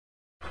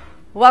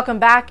Welcome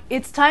back.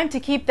 It's time to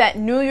keep that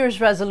New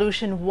Year's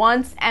resolution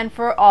once and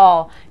for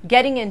all.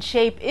 Getting in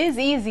shape is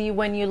easy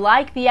when you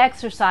like the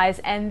exercise,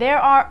 and there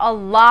are a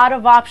lot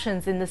of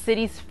options in the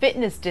city's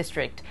fitness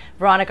district.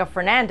 Veronica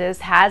Fernandez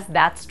has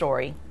that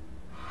story.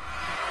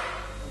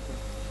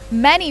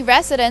 Many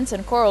residents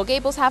in Coral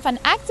Gables have an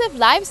active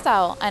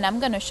lifestyle, and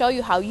I'm going to show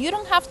you how you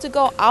don't have to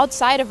go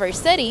outside of our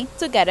city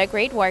to get a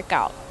great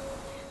workout.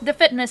 The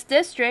fitness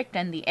district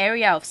in the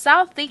area of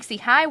South Dixie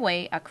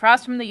Highway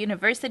across from the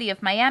University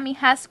of Miami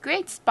has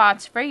great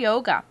spots for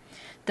yoga.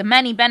 The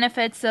many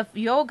benefits of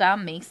yoga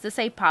makes this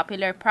a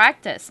popular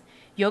practice.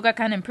 Yoga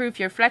can improve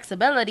your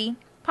flexibility,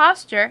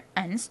 posture,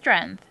 and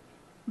strength.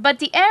 But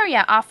the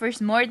area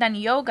offers more than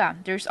yoga.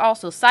 There's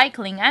also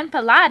cycling and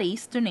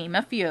Pilates, to name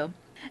a few.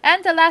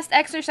 And the last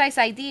exercise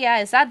idea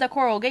is at the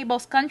Coral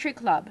Gables Country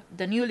Club.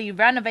 The newly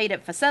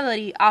renovated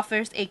facility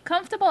offers a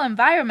comfortable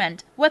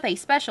environment with a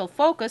special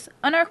focus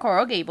on our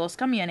Coral Gables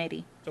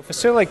community. So a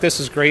facility like this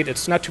is great.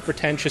 It's not too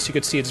pretentious. You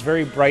can see it's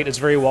very bright. It's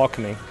very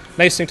welcoming.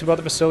 Nice thing about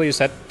the facility is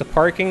that the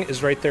parking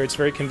is right there. It's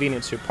very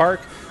convenient. So you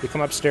park, you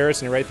come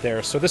upstairs, and you're right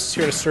there. So this is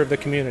here to serve the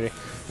community,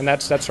 and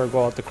that's our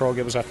goal at the Coral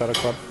Gables Athletic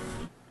Club.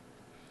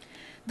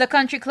 The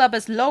country club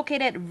is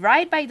located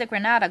right by the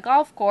Granada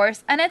Golf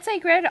Course, and it's a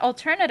great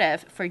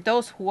alternative for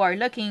those who are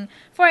looking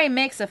for a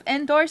mix of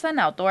indoors and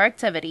outdoor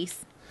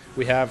activities.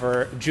 We have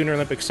our Junior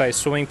Olympic-sized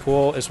swimming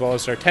pool as well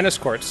as our tennis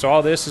courts. So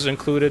all this is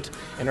included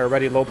in our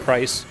already low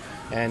price,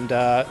 and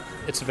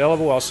it's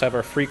available. We also have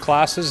our free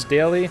classes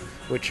daily,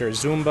 which are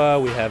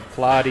Zumba, we have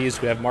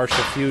Pilates, we have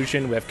martial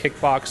fusion, we have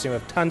kickboxing, we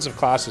have tons of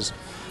classes.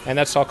 And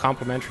that's all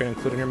complimentary,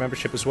 including your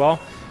membership as well.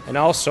 And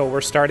also,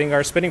 we're starting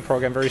our spinning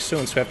program very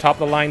soon. So we have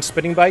top-of-the-line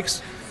spinning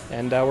bikes,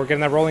 and we're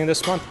getting that rolling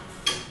this month.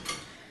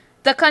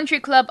 The country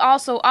club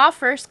also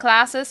offers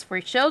classes for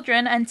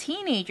children and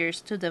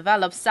teenagers to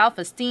develop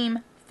self-esteem,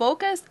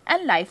 focus,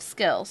 and life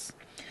skills.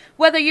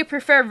 Whether you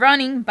prefer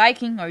running,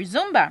 biking, or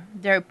Zumba,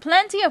 there are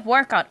plenty of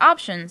workout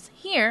options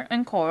here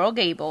in Coral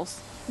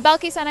Gables.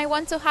 Belkis, and I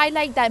want to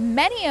highlight that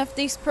many of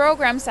these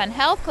programs and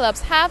health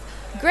clubs have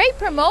great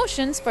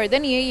promotions for the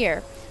new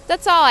year.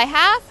 That's all I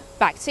have.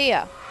 Back to you.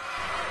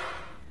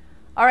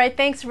 All right,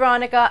 thanks,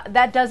 Veronica.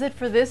 That does it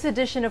for this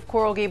edition of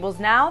Coral Gables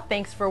Now.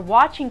 Thanks for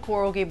watching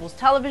Coral Gables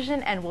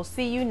Television, and we'll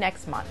see you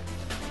next month.